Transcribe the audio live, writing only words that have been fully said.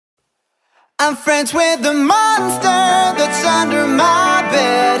I'm friends with the monster that's under my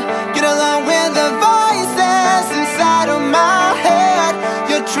bed. Get along with the voices inside of my head.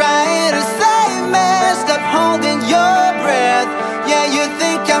 You're trying to save me, stop holding your breath. Yeah, you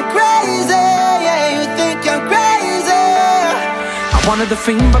think I'm crazy, yeah, you think I'm crazy. I wanted the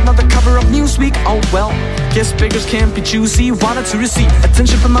fame but not the cover of Newsweek. Oh well, guess beggars can't be choosy. Wanted to receive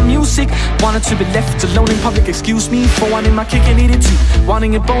attention from my music, wanted to be left alone in public. Excuse me for wanting my kick and needed to.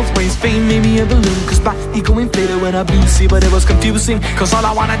 Wanting it both ways, fame made me a balloon. Cause my ego inflated when I blew see. But it was confusing, cause all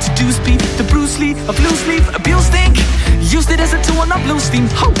I wanted to do is be the Bruce Lee of loose leaf abuse think. Used it as a tool on a blue steam.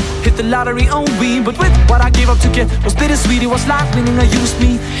 Ho! Hit the lottery on weed, but with what I gave up to get was bittersweet. It was like winning, I used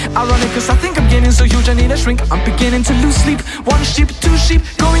me. Ironic cause I think I'm getting so huge I need a shrink. I'm beginning to lose sleep. One sheep, two sheep,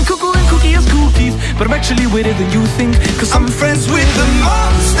 going cuckoo and cookie as cool teeth. But I'm actually weirder than you think, cause I'm friends with the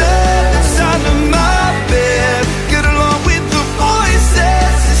monster that's under my